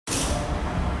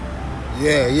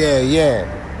Yeah.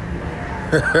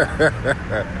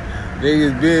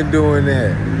 Niggas been doing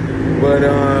that. But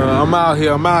I'm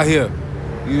out here.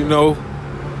 You know,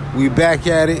 we back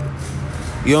at it.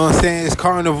 You know what I'm saying? It's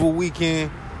Carnival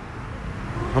weekend.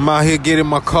 I'm out here getting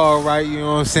my car right, you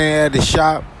know what I'm saying, at the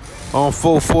shop on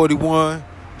 441.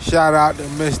 Shout out to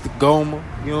Mr. Goma,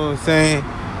 you know what I'm saying?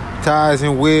 Tires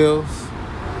and wheels.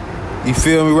 You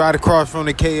feel me? Right across from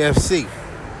the KFC.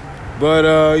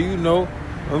 But, you know,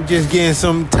 I'm just getting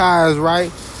some tires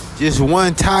right. Just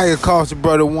one tire cost a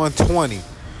brother $120.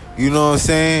 You know what I'm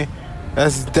saying?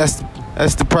 That's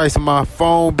the price of my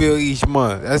phone bill each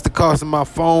month. That's the cost of my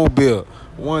phone bill,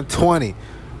 $120.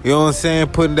 You know what I'm saying?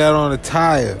 Putting that on a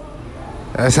tire.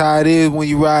 That's how it is when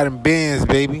you riding Benz,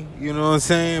 baby. You know what I'm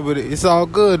saying? But it's all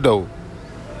good, though.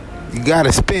 You got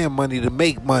to spend money to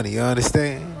make money, you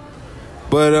understand?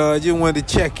 But I just wanted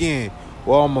to check in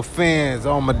with all my fans,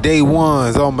 all my day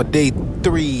ones, all my day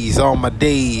threes, all my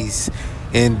days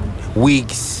and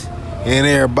weeks, and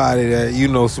everybody that, you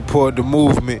know, support the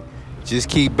movement. Just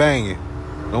keep banging.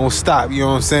 Don't stop, you know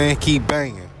what I'm saying? Keep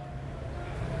banging.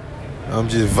 I'm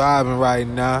just vibing right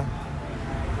now.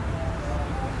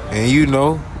 And you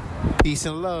know, peace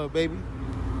and love, baby.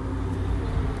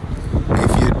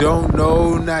 If you don't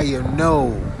know, now you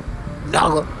know.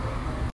 Nigga.